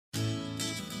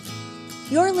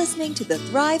You're listening to the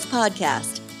Thrive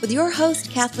Podcast with your host,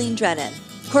 Kathleen Drennan,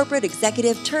 corporate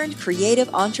executive turned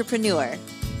creative entrepreneur.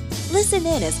 Listen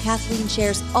in as Kathleen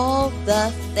shares all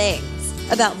the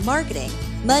things about marketing,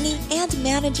 money, and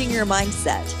managing your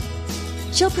mindset.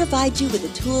 She'll provide you with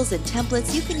the tools and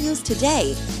templates you can use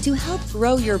today to help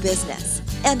grow your business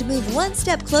and move one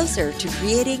step closer to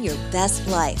creating your best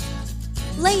life.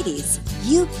 Ladies,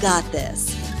 you got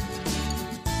this.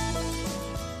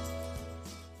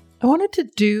 I wanted to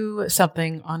do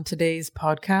something on today's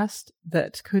podcast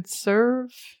that could serve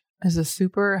as a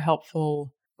super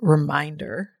helpful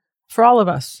reminder for all of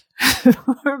us,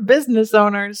 business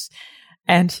owners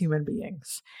and human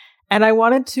beings. And I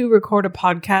wanted to record a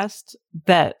podcast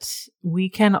that we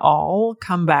can all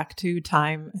come back to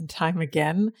time and time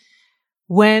again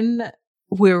when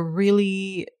we're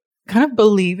really kind of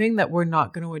believing that we're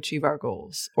not going to achieve our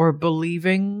goals, or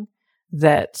believing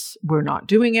that we're not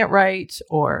doing it right,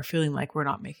 or feeling like we're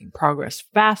not making progress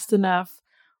fast enough,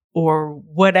 or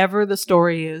whatever the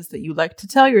story is that you like to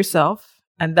tell yourself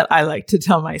and that I like to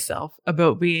tell myself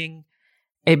about being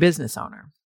a business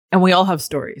owner. And we all have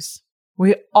stories.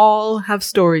 We all have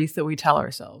stories that we tell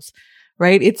ourselves,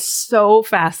 right? It's so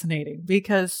fascinating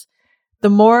because the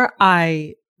more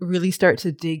I really start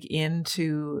to dig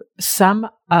into some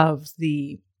of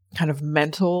the kind of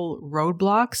mental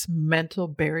roadblocks, mental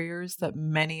barriers that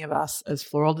many of us as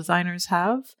floral designers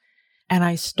have, and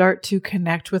I start to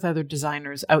connect with other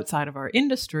designers outside of our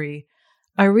industry,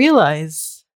 I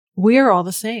realize we are all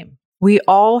the same. We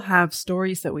all have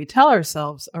stories that we tell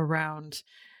ourselves around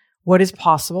what is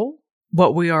possible,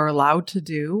 what we are allowed to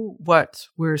do, what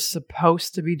we're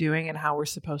supposed to be doing, and how we're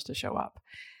supposed to show up.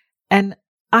 And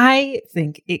I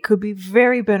think it could be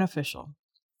very beneficial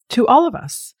to all of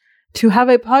us to have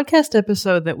a podcast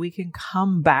episode that we can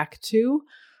come back to,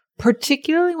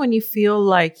 particularly when you feel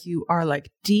like you are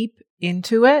like deep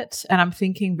into it. And I'm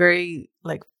thinking very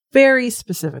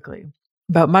specifically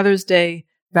about Mother's Day,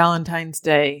 Valentine's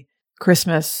Day,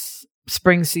 Christmas,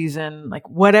 spring season, like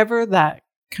whatever that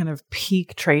kind of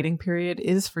peak trading period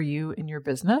is for you in your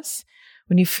business.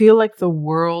 When you feel like the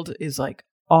world is like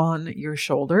on your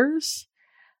shoulders,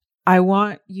 I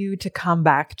want you to come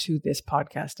back to this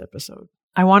podcast episode.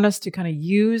 I want us to kind of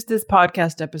use this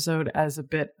podcast episode as a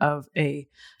bit of a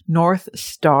North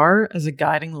Star, as a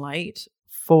guiding light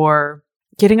for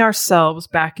getting ourselves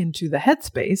back into the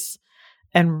headspace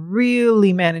and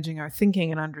really managing our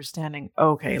thinking and understanding,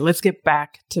 okay, let's get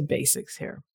back to basics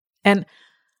here. And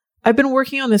I've been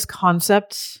working on this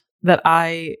concept that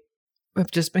I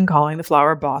have just been calling the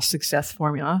Flower Boss Success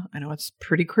Formula. I know it's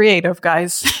pretty creative,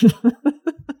 guys.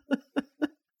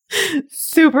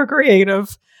 Super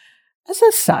creative.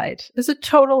 As a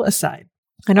total aside,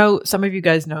 I know some of you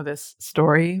guys know this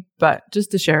story, but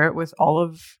just to share it with all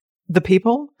of the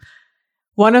people,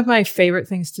 one of my favorite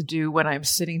things to do when I'm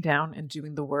sitting down and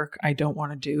doing the work I don't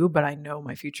want to do, but I know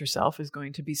my future self is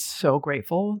going to be so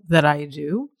grateful that I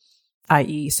do,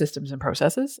 i.e. systems and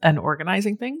processes and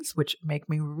organizing things, which make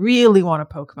me really want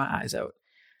to poke my eyes out.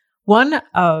 One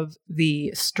of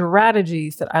the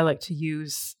strategies that I like to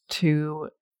use to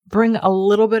bring a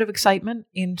little bit of excitement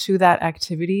into that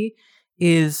activity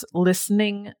is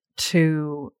listening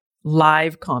to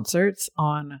live concerts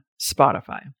on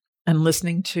Spotify and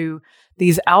listening to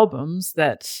these albums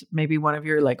that maybe one of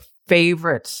your like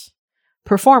favorite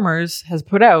performers has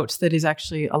put out that is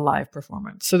actually a live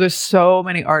performance. So there's so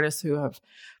many artists who have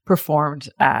performed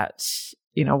at,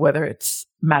 whether it's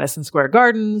Madison Square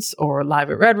Gardens or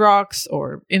live at Red Rocks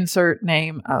or insert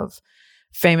name of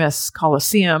famous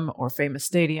Coliseum or famous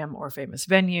stadium or famous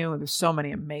venue. There's so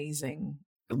many amazing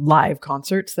live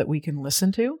concerts that we can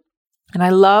listen to. And I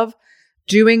love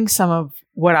doing some of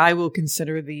what I will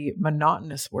consider the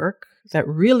monotonous work that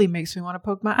really makes me want to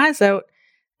poke my eyes out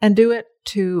and do it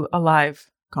to a live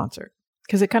concert,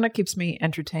 because it kind of keeps me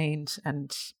entertained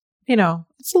and,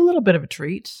 it's a little bit of a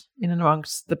treat in and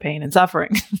amongst the pain and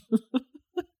suffering.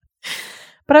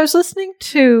 But I was listening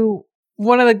to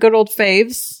one of the good old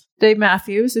faves, Dave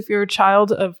Matthews. If you're a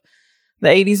child of the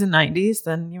 80s and 90s,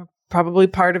 then you're probably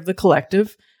part of the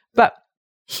collective. But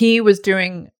he was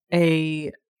doing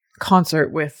a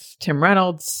concert with Tim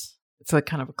Reynolds. It's like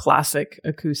kind of a classic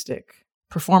acoustic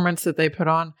performance that they put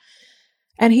on.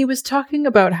 And he was talking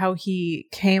about how he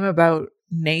came about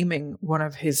naming one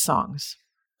of his songs.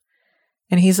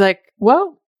 And he's like,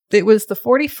 well, it was the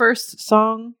 41st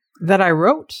song that I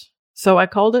wrote, so I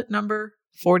called it number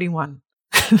 41.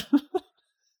 I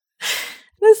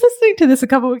was listening to this a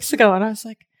couple weeks ago and I was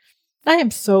like, I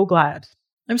am so glad.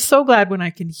 I'm so glad when I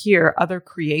can hear other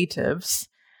creatives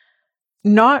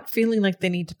not feeling like they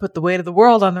need to put the weight of the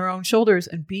world on their own shoulders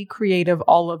and be creative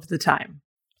all of the time.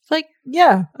 Like,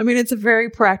 yeah, I mean, it's a very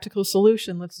practical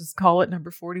solution. Let's just call it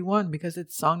number 41 because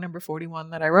it's song number 41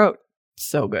 that I wrote.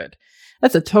 So good.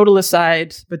 That's a total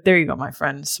aside, but there you go, my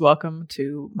friends. Welcome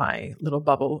to my little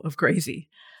bubble of crazy.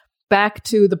 Back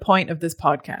to the point of this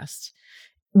podcast.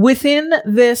 Within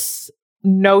this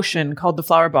notion called the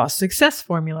Flower Boss Success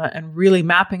Formula and really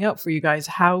mapping out for you guys,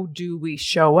 how do we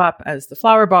show up as the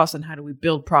Flower Boss and how do we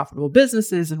build profitable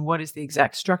businesses and what is the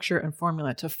exact structure and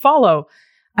formula to follow?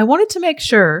 I wanted to make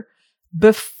sure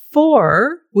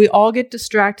before we all get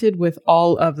distracted with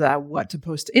all of that, what to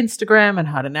post to Instagram and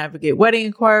how to navigate wedding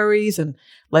inquiries, and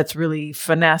let's really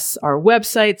finesse our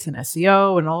websites and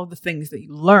SEO and all of the things that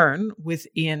you learn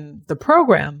within the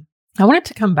program. I wanted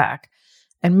to come back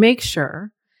and make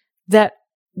sure that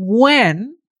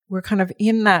when we're kind of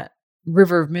in that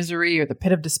river of misery or the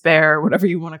pit of despair, or whatever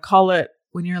you want to call it,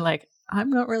 when you're like, I'm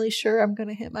not really sure I'm going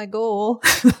to hit my goal,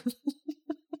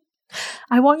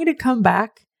 I want you to come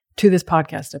back to this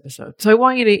podcast episode. So I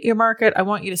want you to earmark it. I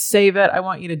want you to save it. I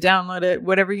want you to download it,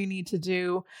 whatever you need to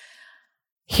do.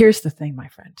 Here's the thing, my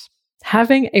friend.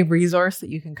 Having a resource that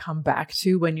you can come back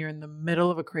to when you're in the middle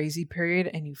of a crazy period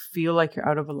and you feel like you're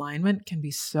out of alignment can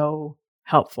be so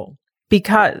helpful.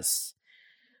 Because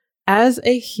as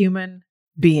a human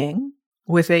being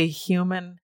with a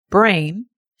human brain,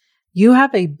 you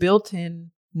have a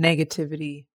built-in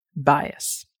negativity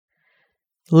bias.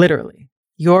 Literally,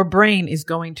 your brain is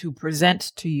going to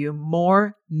present to you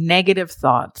more negative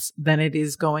thoughts than it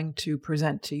is going to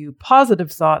present to you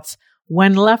positive thoughts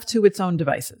when left to its own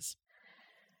devices.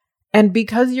 And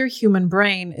because your human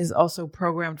brain is also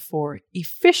programmed for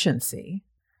efficiency,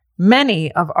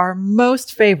 many of our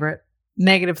most favorite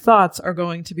negative thoughts are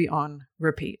going to be on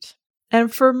repeat.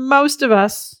 And for most of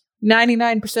us,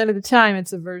 99% of the time,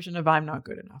 it's a version of I'm not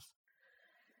good enough.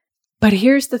 But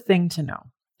here's the thing to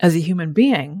know. As a human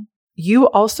being, you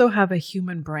also have a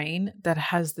human brain that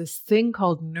has this thing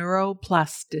called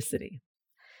neuroplasticity.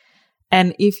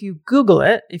 And if you Google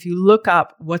it, if you look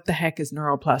up what the heck is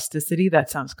neuroplasticity, that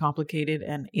sounds complicated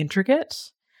and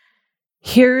intricate.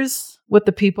 Here's what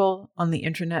the people on the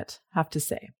internet have to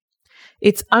say.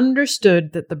 It's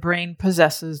understood that the brain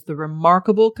possesses the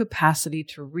remarkable capacity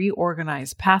to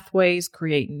reorganize pathways,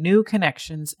 create new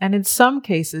connections, and in some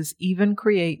cases, even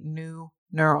create new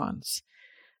neurons.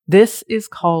 This is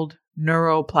called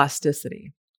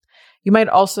neuroplasticity. You might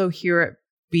also hear it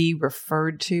be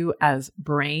referred to as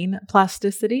brain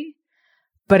plasticity,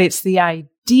 but it's the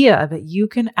idea that you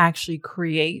can actually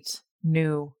create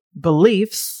new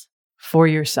beliefs for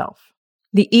yourself.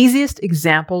 The easiest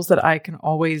examples that I can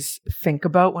always think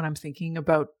about when I'm thinking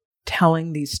about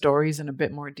telling these stories in a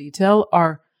bit more detail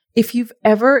are if you've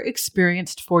ever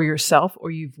experienced for yourself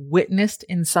or you've witnessed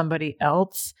in somebody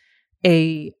else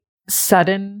a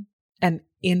sudden and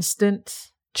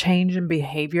instant change in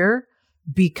behavior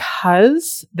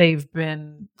because they've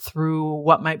been through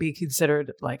what might be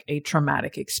considered like a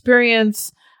traumatic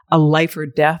experience, a life or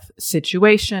death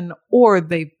situation, or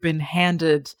they've been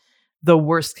handed the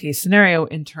worst case scenario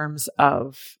in terms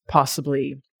of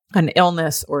possibly an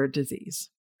illness or a disease.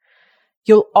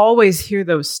 You'll always hear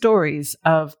those stories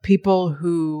of people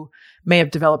who may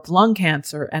have developed lung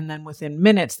cancer and then within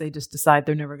minutes, they just decide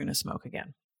they're never going to smoke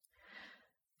again.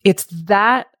 It's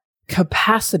that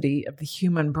capacity of the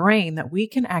human brain that we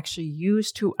can actually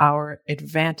use to our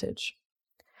advantage.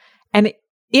 And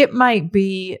it might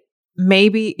be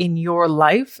maybe in your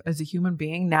life as a human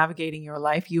being navigating your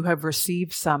life, you have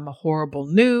received some horrible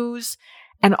news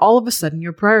and all of a sudden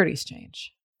your priorities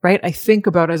change, right? I think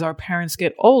about as our parents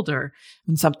get older,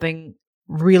 when something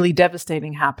really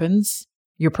devastating happens,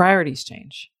 your priorities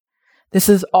change. This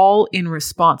is all in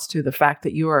response to the fact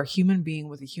that you are a human being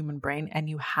with a human brain and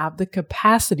you have the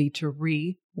capacity to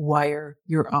rewire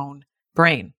your own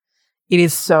brain. It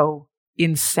is so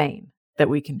insane that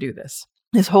we can do this.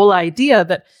 This whole idea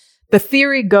that the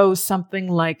theory goes something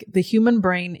like the human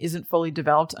brain isn't fully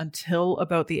developed until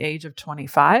about the age of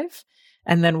 25.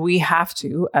 And then we have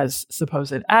to, as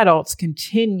supposed adults,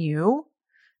 continue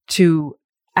to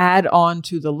add on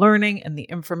to the learning and the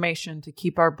information to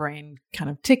keep our brain kind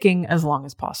of ticking as long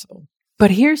as possible.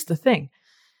 But here's the thing.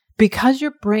 Because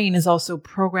your brain is also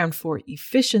programmed for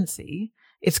efficiency,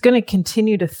 it's going to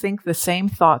continue to think the same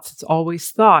thoughts it's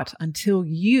always thought until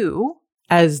you,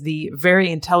 as the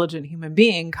very intelligent human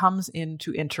being, comes in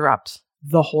to interrupt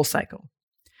the whole cycle.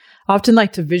 I often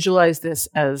like to visualize this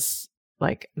as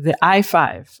like the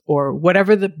I-5 or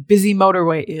whatever the busy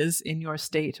motorway is in your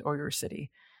state or your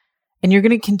city. And you're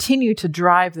going to continue to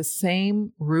drive the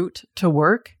same route to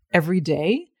work every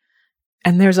day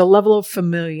And there's a level of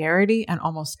familiarity and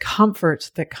almost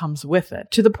comfort that comes with it,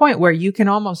 to the point where you can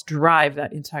almost drive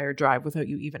that entire drive without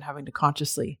you even having to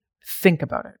consciously think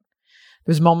about it.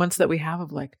 There's moments that we have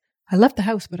of like, I left the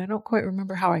house, but I don't quite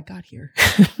remember how I got here.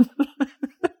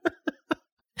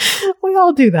 We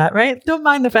all do that, right? Don't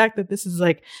mind the fact that this is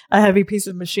like a heavy piece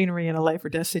of machinery in a life or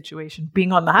death situation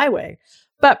being on the highway.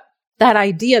 But that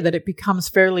idea that it becomes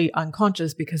fairly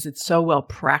unconscious because it's so well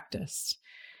practiced.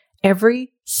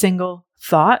 Every single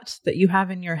thought that you have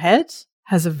in your head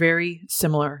has a very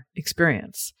similar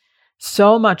experience.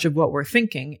 So much of what we're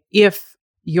thinking, if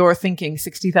you're thinking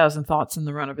 60,000 thoughts in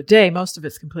the run of a day, most of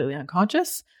it's completely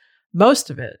unconscious. Most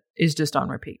of it is just on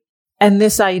repeat. And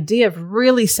this idea of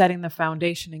really setting the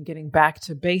foundation and getting back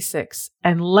to basics,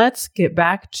 and let's get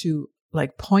back to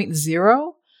like point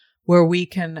zero, where we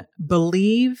can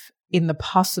believe in the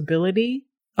possibility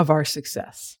of our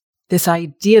success. This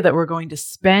idea that we're going to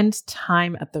spend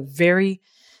time at the very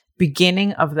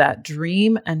beginning of that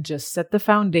dream and just set the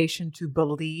foundation to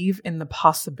believe in the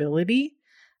possibility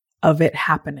of it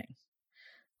happening.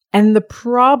 And the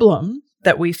problem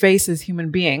that we face as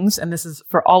human beings, and this is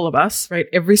for all of us, right?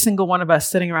 Every single one of us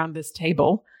sitting around this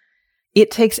table, it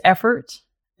takes effort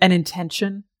and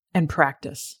intention and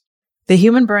practice. The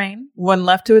human brain, when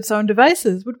left to its own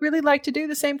devices, would really like to do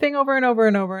the same thing over and over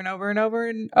and over and over and over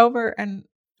and over and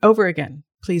over again.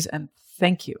 Please and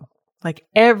thank you. Like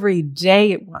every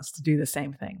day it wants to do the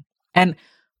same thing. And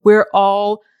we're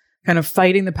all kind of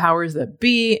fighting the powers that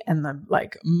be and the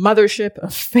like mothership of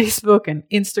Facebook and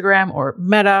Instagram or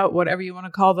Meta, whatever you want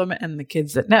to call them, and the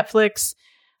kids at Netflix,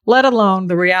 let alone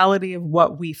the reality of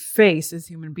what we face as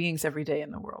human beings every day in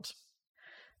the world.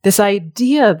 This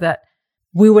idea that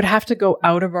we would have to go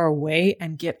out of our way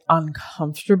and get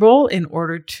uncomfortable in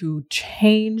order to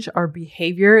change our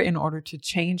behavior, in order to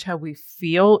change how we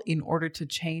feel, in order to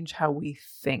change how we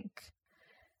think.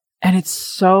 And it's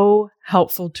so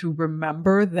helpful to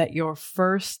remember that your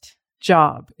first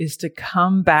job is to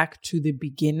come back to the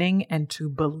beginning and to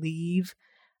believe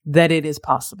that it is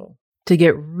possible, to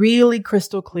get really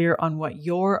crystal clear on what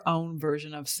your own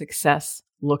version of success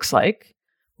looks like,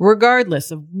 regardless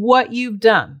of what you've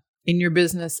done in your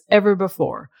business ever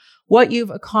before, what you've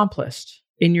accomplished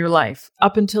in your life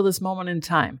up until this moment in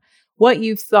time, what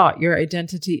you've thought your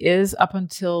identity is up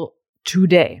until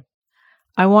today.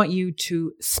 I want you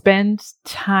to spend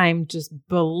time just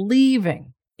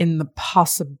believing in the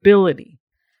possibility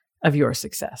of your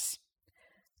success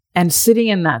and sitting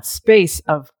in that space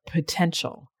of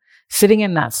potential, sitting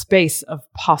in that space of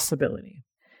possibility.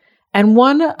 And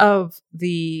one of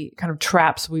the kind of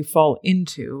traps we fall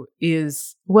into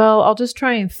is, well, I'll just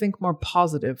try and think more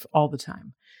positive all the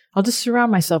time. I'll just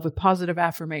surround myself with positive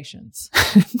affirmations.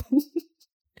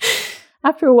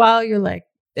 After a while, you're like,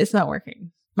 it's not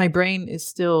working. My brain is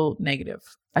still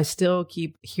negative. I still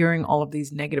keep hearing all of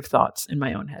these negative thoughts in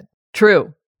my own head.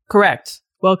 True. Correct.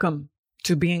 Welcome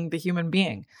to being the human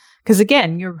being. Because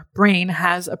again, your brain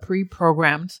has a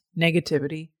pre-programmed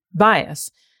negativity bias.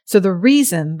 So the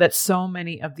reason that so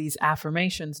many of these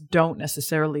affirmations don't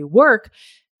necessarily work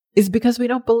is because we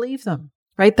don't believe them,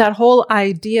 right? That whole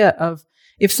idea of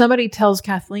if somebody tells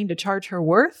Kathleen to charge her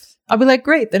worth, I'll be like,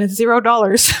 great, then it's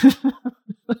 $0.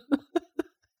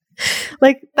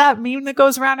 Like that meme that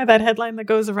goes around or that headline that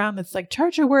goes around that's like,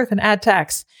 charge your worth and add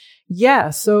tax.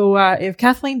 Yeah. So if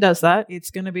Kathleen does that,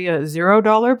 it's going to be a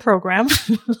 $0 program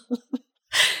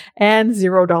and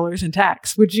 $0 in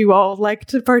tax. Would you all like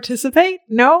to participate?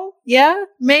 No? Yeah?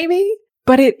 Maybe?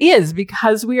 But it is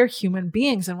because we are human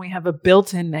beings and we have a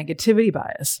built-in negativity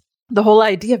bias. The whole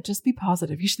idea of just be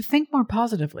positive. You should think more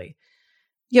positively.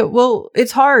 Yeah, well,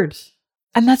 it's hard.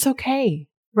 And that's okay,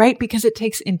 right? Because it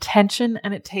takes intention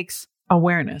and it takes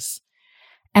awareness.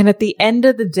 And at the end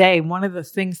of the day, one of the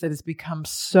things that has become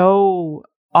so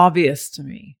obvious to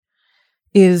me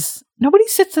is nobody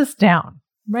sits us down,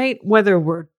 right? Whether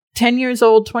we're 10 years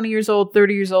old, 20 years old,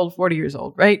 30 years old, 40 years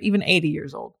old, right? Even 80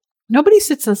 years old. Nobody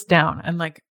sits us down and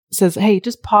like says, hey,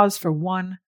 just pause for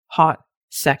one hot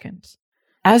second.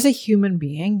 As a human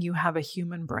being, you have a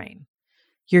human brain.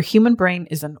 Your human brain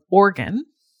is an organ,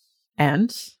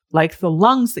 and like the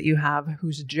lungs that you have,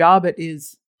 whose job it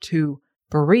is to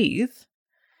breathe,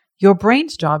 your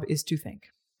brain's job is to think.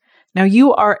 Now,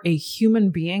 you are a human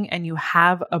being and you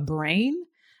have a brain,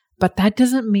 but that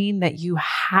doesn't mean that you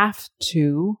have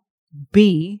to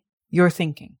be your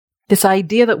thinking. This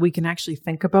idea that we can actually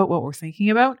think about what we're thinking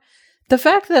about, the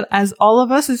fact that as all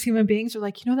of us as human beings are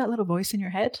like, you know that little voice in your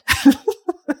head?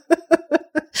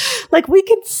 Like we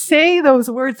can say those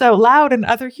words out loud and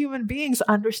other human beings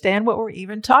understand what we're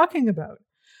even talking about.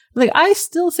 Like I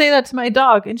still say that to my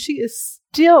dog and she is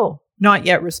still not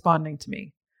yet responding to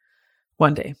me.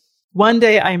 One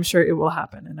day, I am sure it will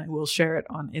happen, and I will share it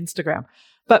on Instagram.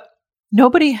 But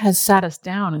nobody has sat us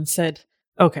down and said,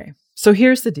 okay, so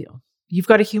here's the deal. You've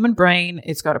got a human brain.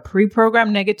 It's got a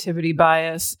pre-programmed negativity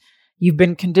bias. You've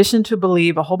been conditioned to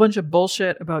believe a whole bunch of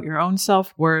bullshit about your own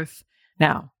self-worth.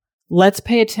 Now, let's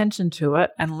pay attention to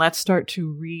it and let's start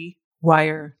to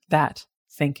rewire that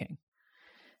thinking.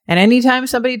 And anytime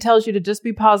somebody tells you to just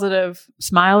be positive,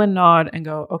 smile and nod and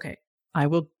go, okay, I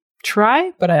will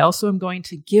try, but I also am going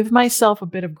to give myself a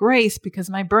bit of grace because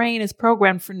my brain is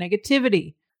programmed for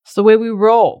negativity. It's the way we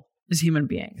roll as human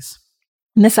beings.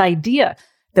 And this idea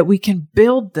that we can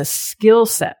build the skill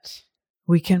set,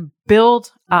 we can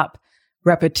build up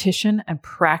repetition and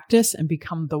practice and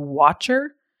become the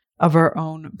watcher of our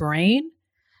own brain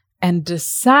and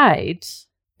decide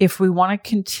if we want to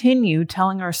continue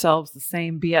telling ourselves the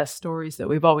same BS stories that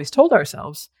we've always told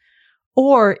ourselves,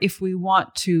 or if we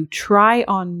want to try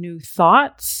on new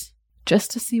thoughts just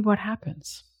to see what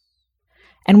happens.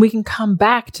 And we can come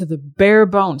back to the bare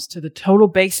bones, to the total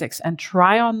basics, and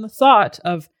try on the thought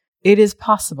of, it is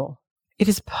possible. It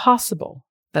is possible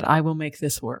that I will make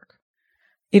this work.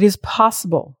 It is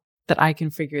possible that I can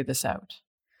figure this out.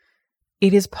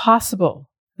 It is possible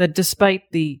that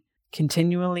despite the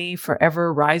continually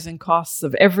forever rising costs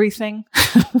of everything,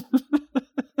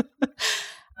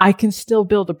 I can still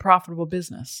build a profitable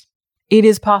business. It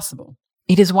is possible.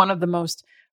 It is one of the most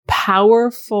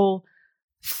powerful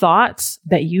thoughts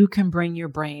that you can bring your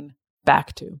brain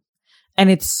back to. And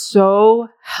it's so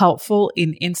helpful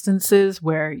in instances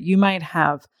where you might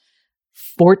have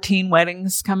 14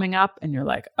 weddings coming up and you're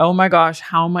like, oh my gosh,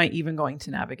 how am I even going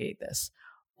to navigate this?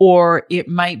 Or it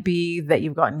might be that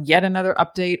you've gotten yet another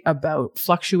update about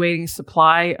fluctuating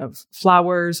supply of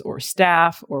flowers or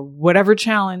staff or whatever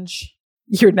challenge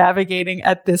you're navigating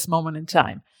at this moment in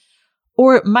time.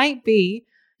 Or it might be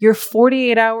you're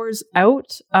 48 hours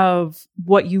out of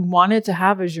what you wanted to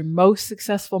have as your most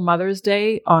successful Mother's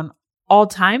Day on all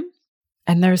time.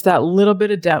 And there's that little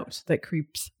bit of doubt that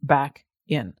creeps back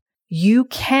in. You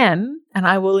can, and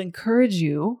I will encourage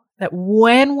you that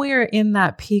when we're in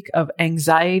that peak of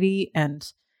anxiety and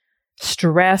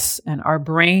stress and our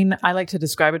brain, I like to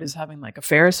describe it as having like a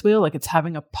Ferris wheel, like it's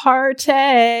having a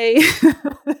party.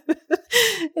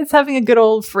 It's having a good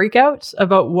old freak out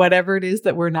about whatever it is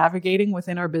that we're navigating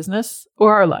within our business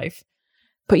or our life.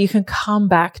 But you can come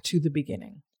back to the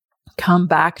beginning, come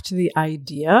back to the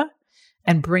idea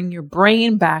and bring your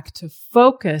brain back to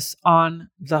focus on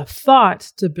the thought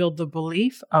to build the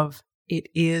belief of it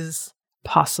is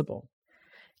possible.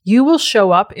 You will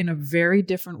show up in a very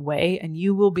different way and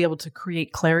you will be able to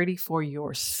create clarity for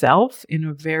yourself in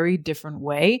a very different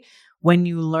way when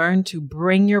you learn to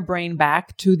bring your brain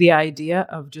back to the idea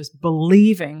of just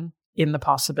believing in the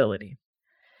possibility.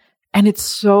 And it's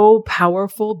so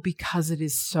powerful because it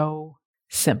is so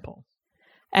simple.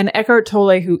 And Eckhart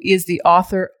Tolle, who is the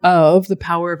author of The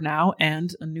Power of Now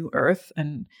and A New Earth,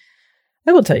 and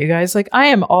I will tell you guys, like, I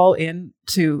am all in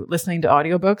to listening to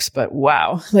audiobooks, but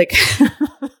wow, like,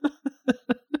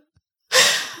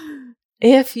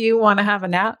 if you want to have a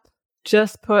nap,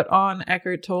 just put on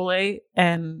Eckhart Tolle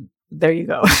and there you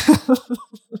go.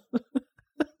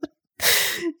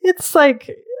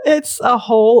 It's a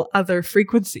whole other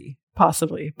frequency,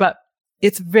 possibly, but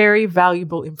it's very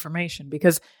valuable information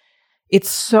because it's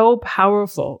so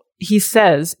powerful. He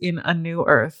says in A New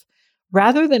Earth,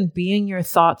 rather than being your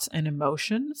thoughts and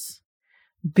emotions,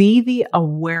 be the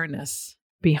awareness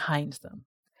behind them.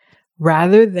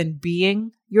 Rather than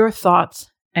being your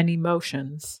thoughts and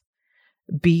emotions,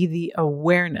 be the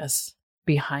awareness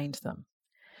behind them.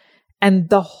 And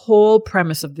the whole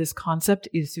premise of this concept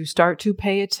is to start to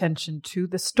pay attention to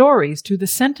the stories, to the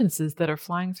sentences that are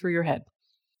flying through your head.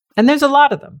 And there's a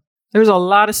lot of them. There's a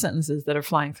lot of sentences that are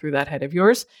flying through that head of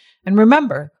yours. And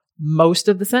remember, most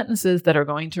of the sentences that are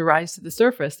going to rise to the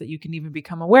surface that you can even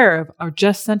become aware of are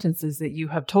just sentences that you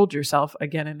have told yourself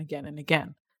again and again and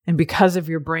again. And because of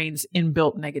your brain's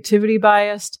inbuilt negativity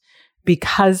bias,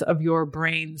 because of your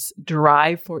brain's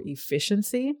drive for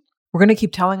efficiency, we're going to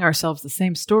keep telling ourselves the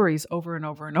same stories over and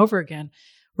over and over again.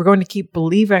 We're going to keep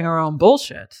believing our own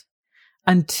bullshit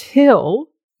until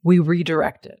we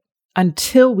redirect it,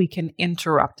 until we can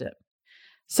interrupt it.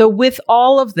 So with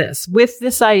all of this, with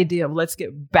this idea of let's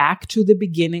get back to the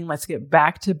beginning, let's get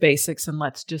back to basics, and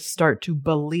let's just start to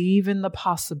believe in the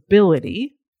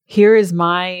possibility, here is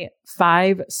my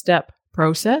 5-step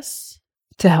process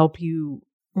to help you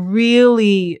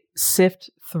really sift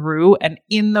through. And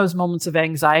in those moments of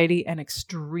anxiety and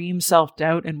extreme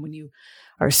self-doubt, and when you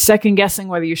are second guessing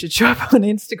whether you should show up on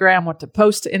Instagram, what to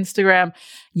post to Instagram,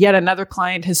 yet another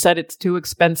client has said it's too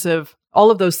expensive, all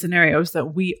of those scenarios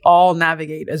that we all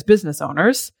navigate as business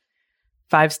owners,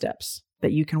 5 steps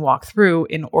that you can walk through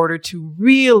in order to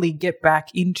really get back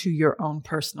into your own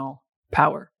personal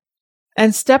power.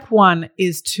 And step 1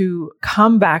 is to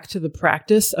come back to the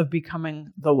practice of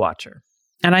becoming the watcher.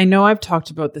 And I know I've talked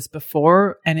about this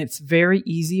before, and it's very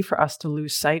easy for us to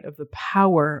lose sight of the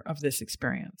power of this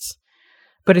experience.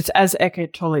 But it's as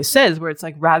Eckhart Tolle says, where it's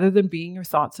like, rather than being your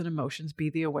thoughts and emotions, be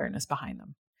the awareness behind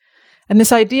them. And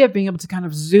this idea of being able to kind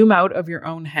of zoom out of your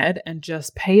own head and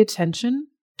just pay attention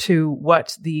to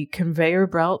what the conveyor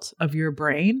belt of your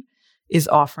brain is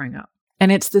offering up.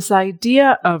 And it's this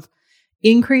idea of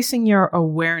increasing your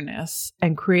awareness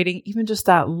and creating even just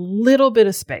that little bit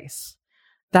of space,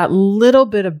 that little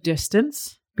bit of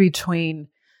distance between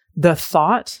the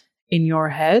thought in your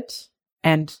head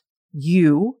and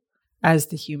you as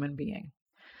the human being.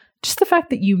 Just the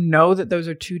fact that you know that those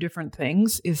are 2 different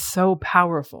things is so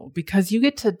powerful, because you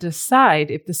get to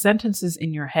decide if the sentences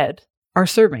in your head are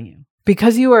serving you.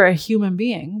 Because you are a human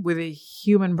being with a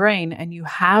human brain, and you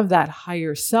have that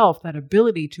higher self, that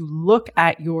ability to look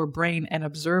at your brain and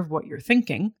observe what you're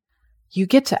thinking, you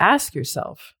get to ask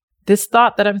yourself, this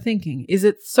thought that I'm thinking, is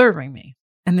it serving me?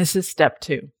 And this is step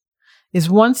 2, is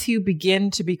once you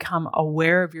begin to become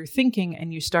aware of your thinking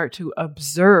and you start to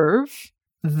observe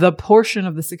the portion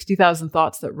of the 60,000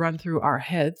 thoughts that run through our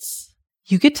heads,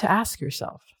 you get to ask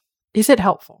yourself, is it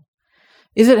helpful?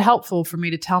 Is it helpful for me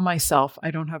to tell myself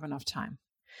I don't have enough time?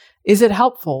 Is it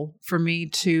helpful for me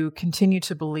to continue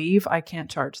to believe I can't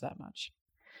charge that much?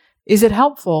 Is it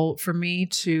helpful for me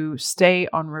to stay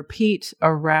on repeat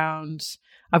around,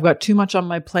 I've got too much on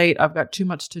my plate, I've got too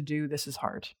much to do, this is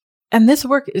hard? And this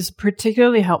work is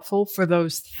particularly helpful for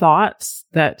those thoughts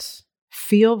that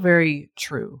feel very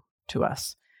true to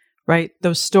us, right?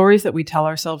 Those stories that we tell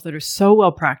ourselves that are so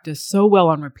well practiced, so well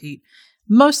on repeat.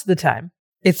 Most of the time,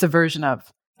 it's a version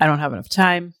of, I don't have enough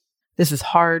time. This is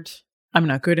hard. I'm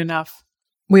not good enough.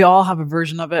 We all have a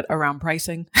version of it around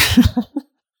pricing.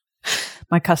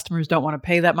 My customers don't want to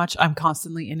pay that much. I'm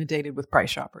constantly inundated with price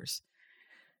shoppers.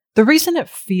 The reason it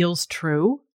feels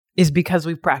true is because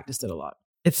we've practiced it a lot.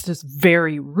 It's just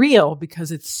very real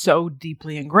because it's so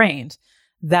deeply ingrained.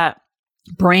 That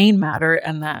brain matter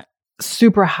and that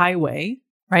super highway,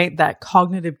 right? That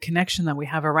cognitive connection that we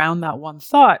have around that one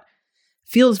thought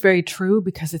feels very true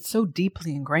because it's so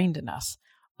deeply ingrained in us,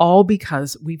 all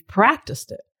because we've practiced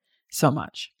it so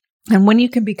much. And when you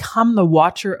can become the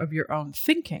watcher of your own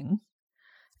thinking,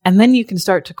 and then you can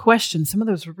start to question some of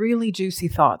those really juicy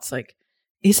thoughts, like,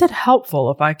 is it helpful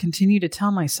if I continue to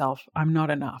tell myself I'm not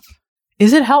enough?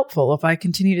 Is it helpful if I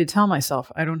continue to tell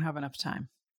myself I don't have enough time?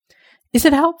 Is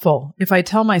it helpful if I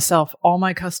tell myself all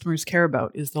my customers care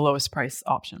about is the lowest price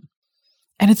option?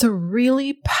 And it's a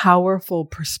really powerful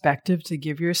perspective to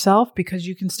give yourself, because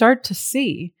you can start to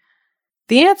see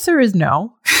the answer is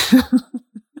no.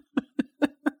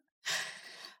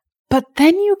 But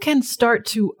then you can start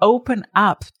to open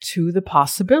up to the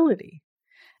possibility.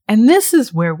 And this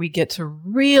is where we get to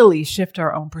really shift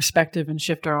our own perspective and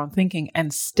shift our own thinking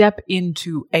and step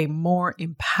into a more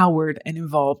empowered and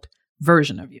involved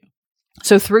version of you.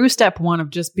 So through step 1 of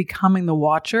just becoming the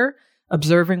watcher,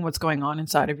 observing what's going on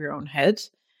inside of your own head.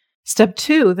 Step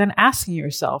 2, then asking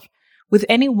yourself, with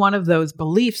any one of those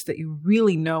beliefs that you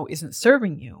really know isn't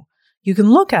serving you, you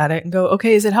can look at it and go,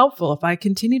 okay, is it helpful if I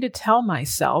continue to tell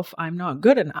myself I'm not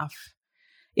good enough?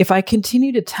 If I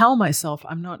continue to tell myself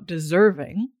I'm not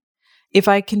deserving, if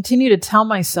I continue to tell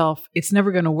myself it's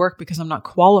never going to work because I'm not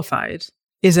qualified,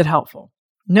 is it helpful?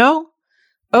 No?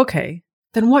 Okay,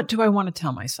 then what do I want to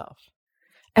tell myself?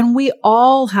 And we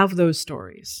all have those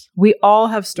stories. We all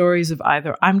have stories of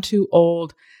either I'm too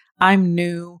old, I'm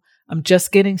new, I'm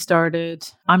just getting started,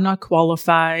 I'm not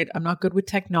qualified, I'm not good with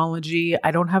technology,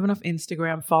 I don't have enough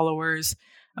Instagram followers,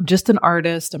 I'm just an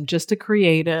artist, I'm just a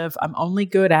creative, I'm only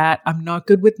good at, I'm not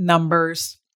good with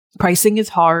numbers, pricing is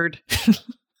hard.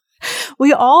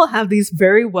 We all have these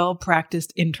very well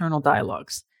practiced internal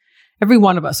dialogues. Every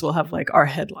one of us will have like our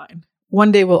headline.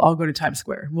 One day we'll all go to Times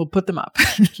Square. We'll put them up.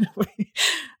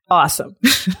 Awesome.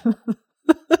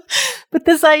 But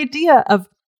this idea of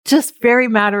just very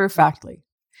matter-of-factly,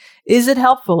 is it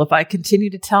helpful if I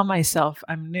continue to tell myself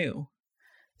I'm new?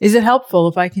 Is it helpful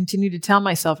if I continue to tell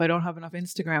myself I don't have enough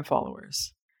Instagram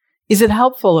followers? Is it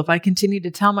helpful if I continue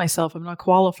to tell myself I'm not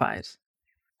qualified?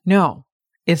 No,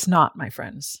 it's not, my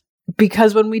friends.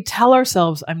 Because when we tell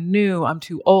ourselves I'm new, I'm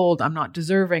too old, I'm not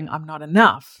deserving, I'm not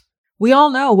enough, We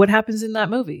all know what happens in that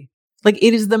movie. Like,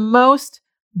 it is the most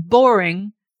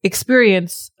boring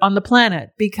experience on the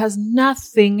planet because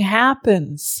nothing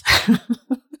happens.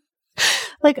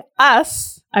 Like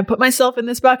us, I put myself in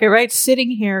this bucket, right? Sitting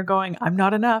here going, I'm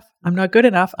not enough. I'm not good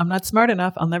enough. I'm not smart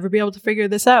enough. I'll never be able to figure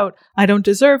this out. I don't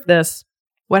deserve this.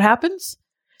 What happens?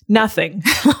 Nothing.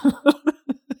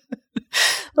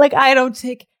 Like, I don't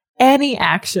take any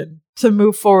action to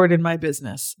move forward in my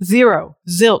business. Zero,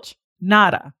 zilch,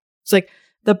 nada. It's like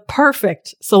the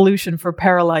perfect solution for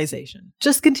paralyzation.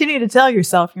 Just continue to tell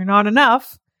yourself you're not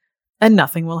enough and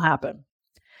nothing will happen.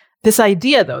 This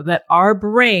idea, though, that our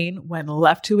brain, when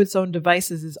left to its own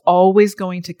devices, is always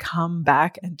going to come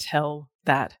back and tell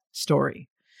that story.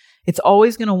 It's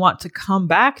always going to want to come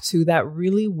back to that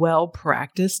really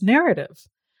well-practiced narrative.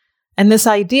 And this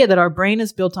idea that our brain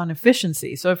is built on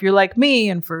efficiency. So if you're like me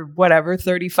and for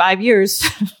 35 years,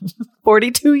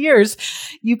 42 years,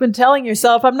 you've been telling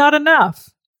yourself, I'm not enough.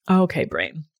 Okay,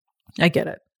 brain. I get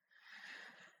it.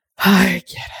 I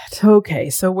get it.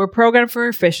 Okay, so we're programmed for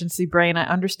efficiency, brain. I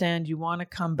understand you want to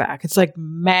come back. It's like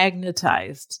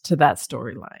magnetized to that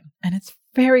storyline. And it's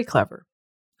very clever.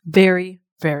 Very,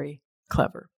 very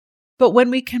clever. But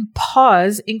when we can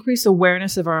pause, increase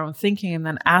awareness of our own thinking, and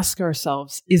then ask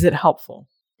ourselves, is it helpful?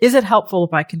 Is it helpful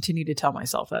if I continue to tell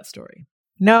myself that story?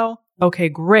 No? Okay,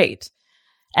 great.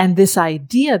 And this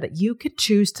idea that you could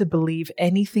choose to believe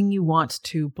anything you want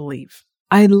to believe.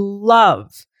 I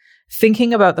love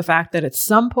thinking about the fact that at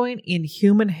some point in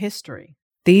human history,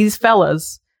 these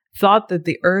fellas thought that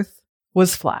the earth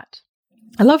was flat.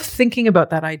 I love thinking about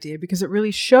that idea because it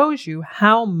really shows you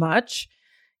how much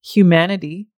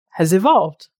humanity has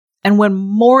evolved. And when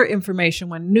more information,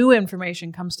 when new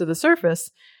information comes to the surface,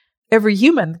 every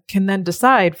human can then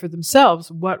decide for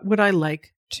themselves, what would I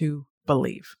like to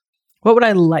believe? What would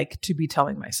I like to be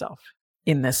telling myself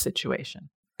in this situation?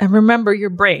 And remember,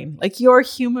 your brain, like your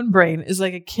human brain, is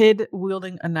like a kid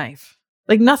wielding a knife.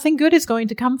 Like nothing good is going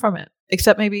to come from it,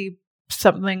 except maybe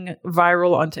something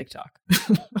viral on TikTok.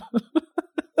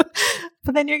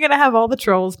 But then you're going to have all the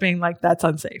trolls being like, that's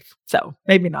unsafe. So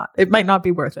maybe not. It might not be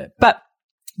worth it. But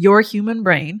your human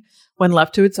brain, when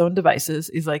left to its own devices,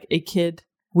 is like a kid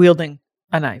wielding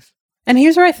a knife. And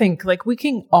here's where I think like we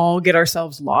can all get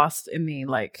ourselves lost in the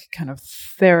like kind of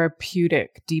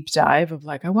therapeutic deep dive of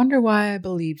like, I wonder why I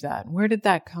believe that. Where did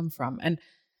that come from? And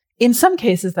in some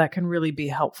cases that can really be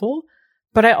helpful.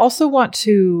 But I also want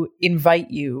to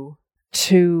invite you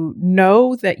to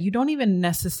know that you don't even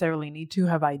necessarily need to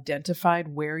have identified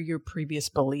where your previous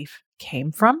belief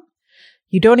came from.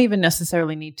 You don't even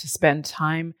necessarily need to spend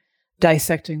time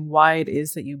dissecting why it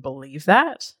is that you believe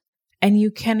that. And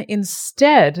you can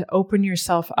instead open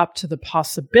yourself up to the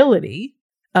possibility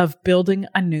of building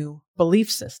a new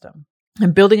belief system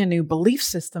and building a new belief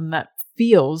system that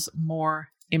feels more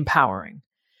empowering.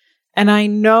 And I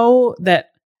know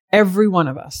that every one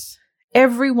of us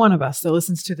that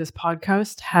listens to this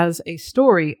podcast has a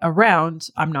story around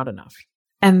I'm not enough.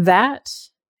 And that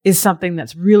is something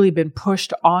that's really been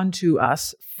pushed onto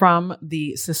us from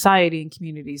the society and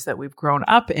communities that we've grown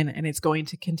up in. And it's going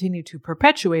to continue to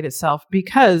perpetuate itself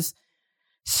because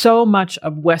so much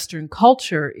of Western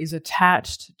culture is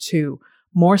attached to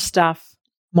more stuff,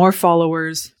 more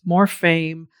followers, more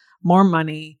fame, more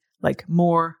money, like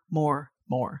more.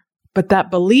 But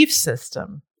that belief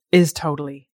system is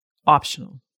totally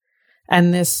optional.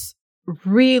 And this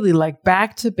really like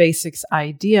back to basics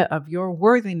idea of your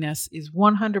worthiness is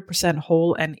 100%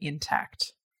 whole and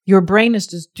intact. Your brain is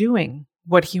just doing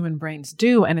what human brains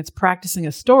do, and it's practicing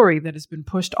a story that has been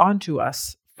pushed onto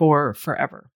us for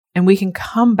forever. And we can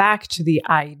come back to the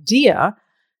idea,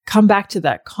 come back to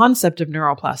that concept of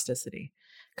neuroplasticity,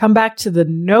 come back to the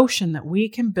notion that we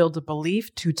can build a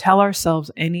belief to tell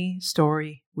ourselves any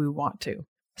story we want to.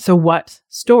 So what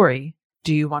story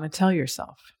do you want to tell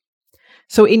yourself?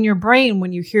 So in your brain,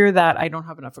 when you hear that I don't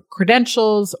have enough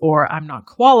credentials or I'm not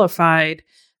qualified,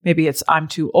 maybe it's I'm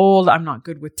too old, I'm not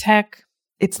good with tech,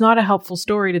 it's not a helpful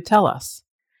story to tell us.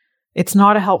 It's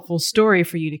not a helpful story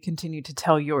for you to continue to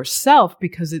tell yourself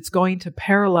because it's going to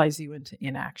paralyze you into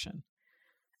inaction.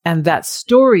 And that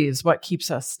story is what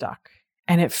keeps us stuck.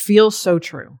 And it feels so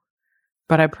true.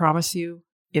 But I promise you,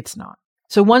 it's not.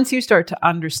 So once you start to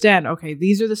understand, okay,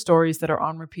 these are the stories that are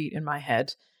on repeat in my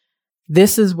head.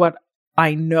 This is what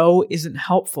I know isn't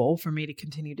helpful for me to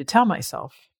continue to tell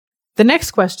myself. The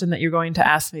next question that you're going to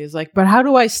ask me is like, but how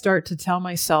do I start to tell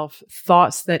myself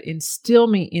thoughts that instill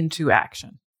me into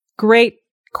action? Great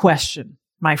question,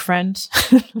 my friend.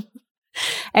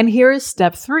 And here is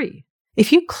step 3.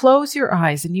 If you close your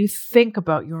eyes and you think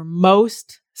about your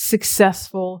most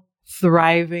successful,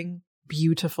 thriving,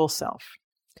 beautiful self,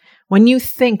 When you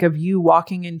think of you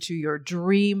walking into your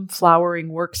dream flowering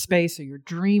workspace or your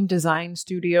dream design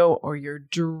studio or your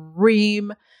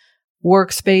dream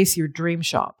workspace, your dream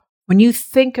shop, when you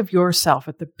think of yourself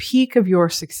at the peak of your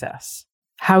success,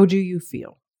 how do you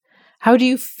feel? How do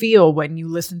you feel when you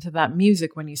listen to that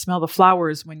music, when you smell the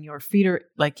flowers, when your feet are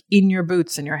like in your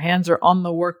boots and your hands are on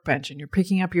the workbench and you're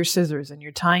picking up your scissors and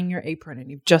you're tying your apron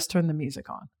and you've just turned the music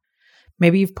on?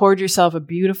 Maybe you've poured yourself a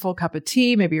beautiful cup of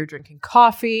tea. Maybe you're drinking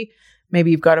coffee. Maybe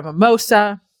you've got a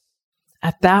mimosa.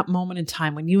 At that moment in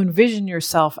time, when you envision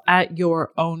yourself at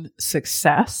your own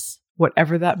success,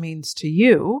 whatever that means to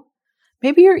you,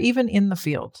 maybe you're even in the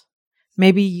field.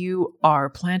 Maybe you are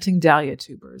planting dahlia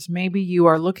tubers. Maybe you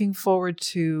are looking forward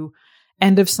to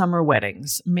end of summer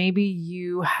weddings. Maybe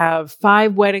you have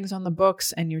 5 weddings on the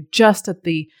books and you're just at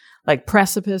the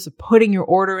precipice of putting your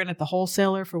order in at the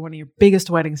wholesaler for one of your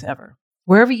biggest weddings ever.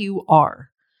 Wherever you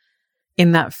are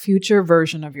in that future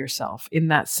version of yourself, in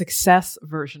that success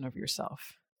version of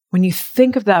yourself, when you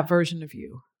think of that version of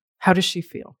you, how does she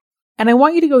feel? And I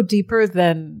want you to go deeper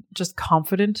than just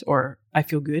confident or I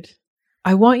feel good.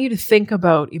 I want you to think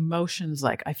about emotions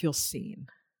like I feel seen,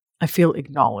 I feel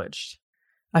acknowledged,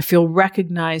 I feel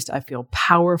recognized, I feel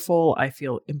powerful, I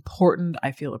feel important,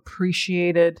 I feel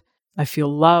appreciated, I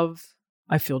feel love,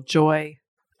 I feel joy,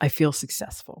 I feel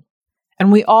successful.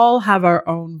 And we all have our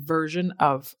own version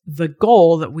of the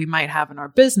goal that we might have in our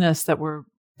business that we're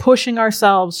pushing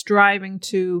ourselves, striving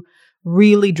to,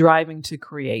 really driving to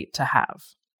create, to have.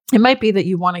 It might be that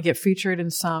you want to get featured in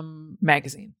some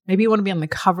magazine. Maybe you want to be on the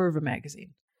cover of a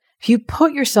magazine. If you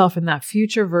put yourself in that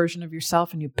future version of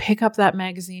yourself and you pick up that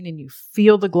magazine and you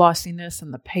feel the glossiness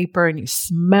and the paper and you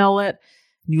smell it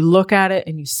and you look at it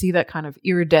and you see that kind of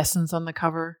iridescence on the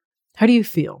cover, how do you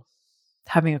feel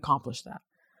having accomplished that?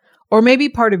 Or maybe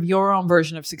part of your own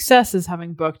version of success is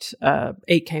having booked a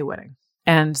 8K wedding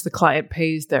and the client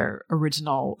pays their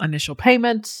original initial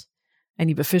payment and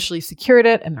you've officially secured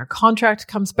it and their contract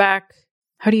comes back.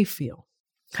 How do you feel?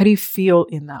 How do you feel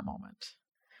in that moment?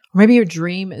 Or maybe your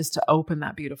dream is to open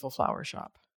that beautiful flower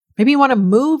shop. Maybe you want to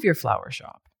move your flower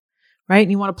shop, right?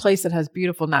 And you want a place that has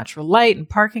beautiful natural light and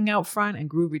parking out front and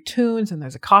groovy tunes and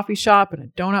there's a coffee shop and a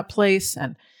donut place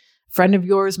and a friend of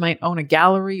yours might own a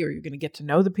gallery or you're going to get to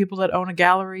know the people that own a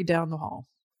gallery down the hall.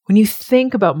 When you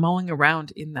think about mulling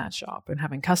around in that shop and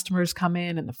having customers come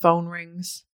in and the phone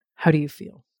rings, how do you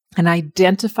feel? And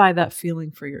identify that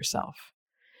feeling for yourself.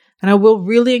 And I will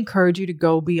really encourage you to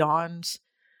go beyond.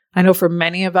 I know for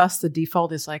many of us, the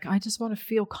default is like, I just want to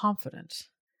feel confident.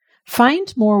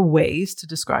 Find more ways to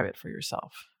describe it for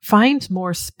yourself. Find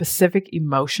more specific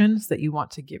emotions that you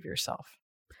want to give yourself.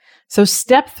 So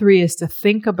step 3 is to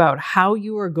think about how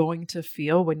you are going to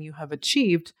feel when you have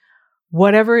achieved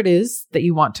whatever it is that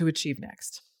you want to achieve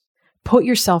next. Put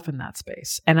yourself in that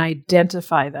space and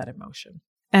identify that emotion.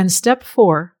 And step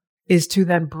 4 is to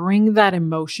then bring that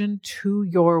emotion to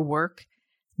your work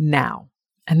now.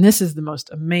 And this is the most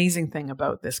amazing thing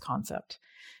about this concept,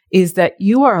 is that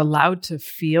you are allowed to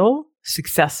feel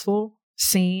successful,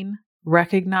 seen,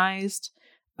 recognized,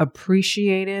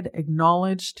 appreciated,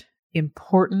 acknowledged,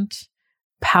 important,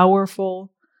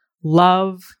 powerful,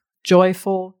 love,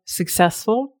 joyful,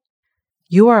 successful.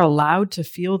 You are allowed to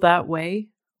feel that way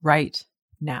right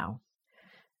now.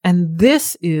 And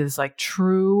this is like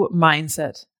true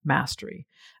mindset mastery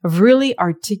of really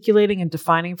articulating and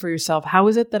defining for yourself, how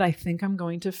is it that I think I'm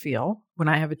going to feel when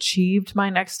I have achieved my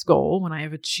next goal, when I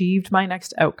have achieved my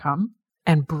next outcome,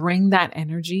 and bring that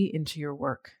energy into your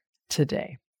work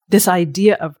today. This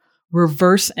idea of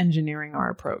reverse engineering our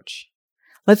approach.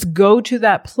 Let's go to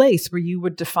that place where you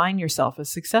would define yourself as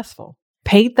successful.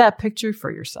 Paint that picture for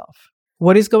yourself.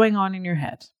 What is going on in your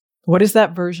head? What is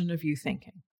that version of you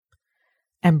thinking?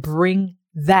 And bring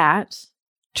that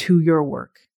to your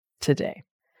work today.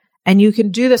 And you can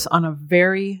do this on a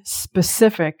very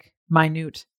specific,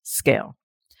 minute scale.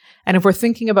 And if we're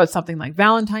thinking about something like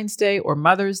Valentine's Day or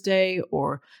Mother's Day,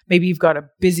 or maybe you've got a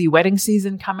busy wedding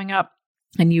season coming up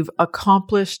and you've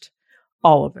accomplished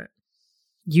all of it.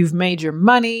 You've made your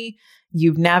money.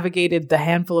 You've navigated the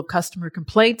handful of customer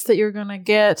complaints that you're going to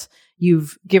get.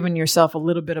 You've given yourself a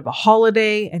little bit of a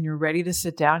holiday and you're ready to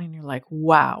sit down and you're like,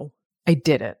 wow, I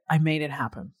did it. I made it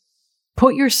happen.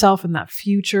 Put yourself in that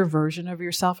future version of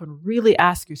yourself and really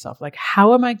ask yourself, like,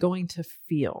 how am I going to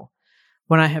feel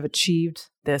when I have achieved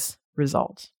this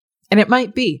result? And it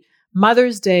might be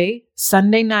Mother's Day,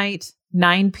 Sunday night,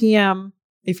 9 p.m.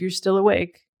 if you're still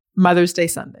awake, Mother's Day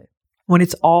Sunday, when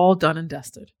it's all done and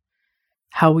dusted.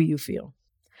 How will you feel?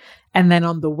 And then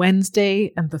on the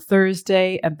Wednesday and the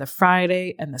Thursday and the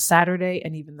Friday and the Saturday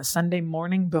and even the Sunday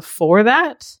morning before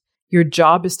that, Your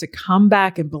job is to come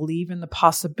back and believe in the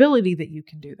possibility that you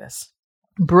can do this.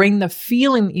 Bring the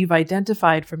feeling that you've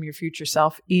identified from your future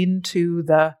self into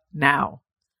the now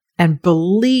and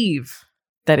believe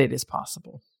that it is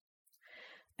possible.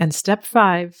 And step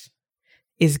 5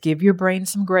 is give your brain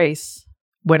some grace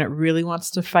when it really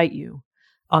wants to fight you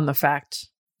on the fact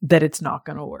that it's not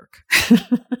going to work.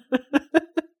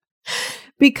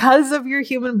 Because of your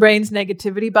human brain's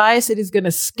negativity bias, it is going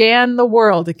to scan the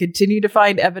world and continue to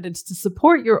find evidence to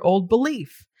support your old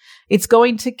belief. It's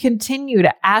going to continue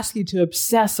to ask you to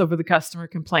obsess over the customer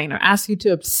complaint or ask you to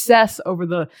obsess over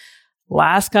the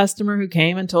last customer who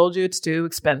came and told you it's too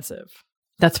expensive.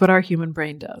 That's what our human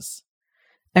brain does.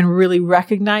 And really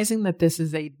recognizing that this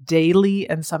is a daily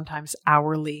and sometimes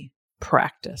hourly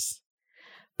practice.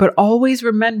 But always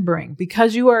remembering,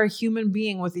 because you are a human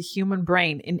being with a human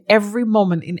brain, in every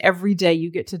moment, in every day, you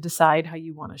get to decide how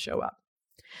you want to show up.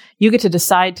 You get to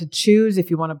decide to choose if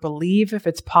you want to believe if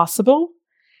it's possible,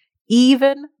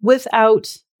 even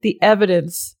without the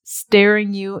evidence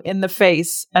staring you in the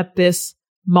face at this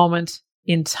moment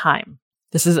in time.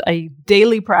 This is a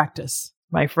daily practice,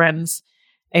 my friends,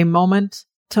 a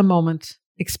moment-to-moment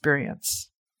experience.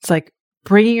 It's like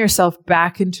bringing yourself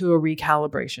back into a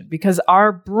recalibration, because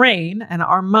our brain and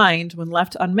our mind, when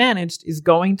left unmanaged, is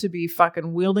going to be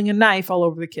fucking wielding a knife all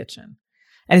over the kitchen.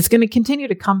 And it's going to continue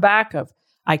to come back of,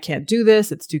 I can't do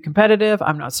this. It's too competitive.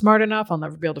 I'm not smart enough. I'll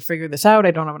never be able to figure this out.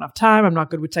 I don't have enough time. I'm not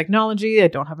good with technology. I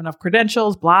don't have enough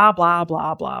credentials, blah, blah,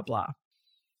 blah, blah, blah.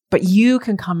 But you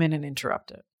can come in and interrupt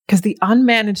it, because the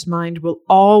unmanaged mind will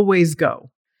always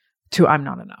go to, I'm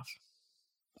not enough.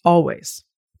 Always.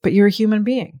 But you're a human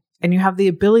being. And you have the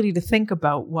ability to think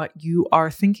about what you are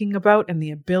thinking about and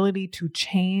the ability to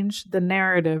change the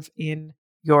narrative in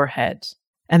your head.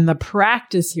 And the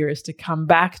practice here is to come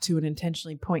back to and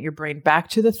intentionally point your brain back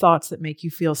to the thoughts that make you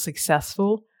feel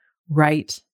successful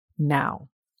right now.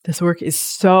 This work is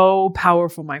so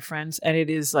powerful, my friends. And it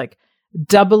is like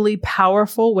doubly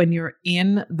powerful when you're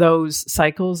in those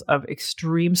cycles of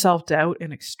extreme self-doubt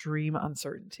and extreme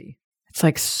uncertainty. It's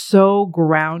like so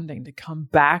grounding to come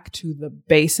back to the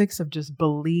basics of just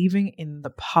believing in the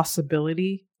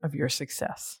possibility of your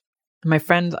success. My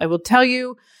friends, I will tell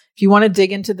you, if you want to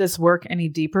dig into this work any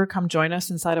deeper, come join us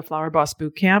inside of Flower Boss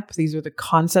Bootcamp. These are the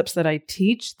concepts that I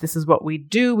teach. This is what we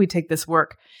do. We take this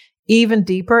work even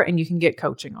deeper, and you can get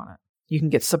coaching on it. You can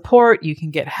get support. You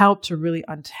can get help to really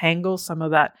untangle some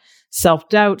of that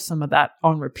self-doubt, some of that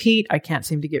on repeat. I can't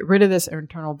seem to get rid of this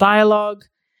internal dialogue.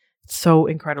 So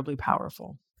incredibly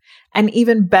powerful. And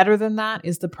even better than that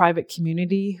is the private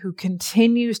community who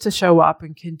continues to show up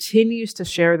and continues to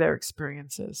share their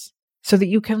experiences so that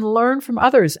you can learn from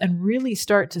others and really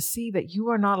start to see that you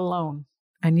are not alone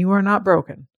and you are not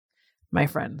broken, my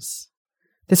friends.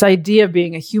 This idea of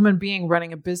being a human being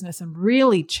running a business and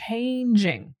really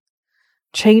changing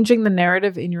the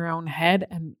narrative in your own head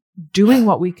and doing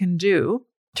what we can do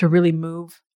to really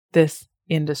move this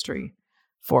industry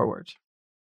forward.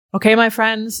 Okay, my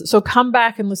friends, so come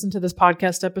back and listen to this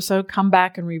podcast episode. Come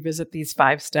back and revisit these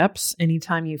 5 steps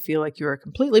anytime you feel like you are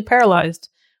completely paralyzed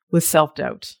with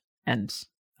self-doubt and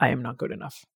I am not good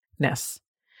enough-ness.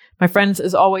 My friends,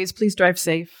 as always, please drive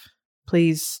safe.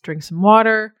 Please drink some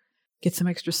water, get some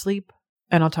extra sleep,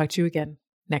 and I'll talk to you again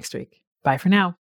next week. Bye for now.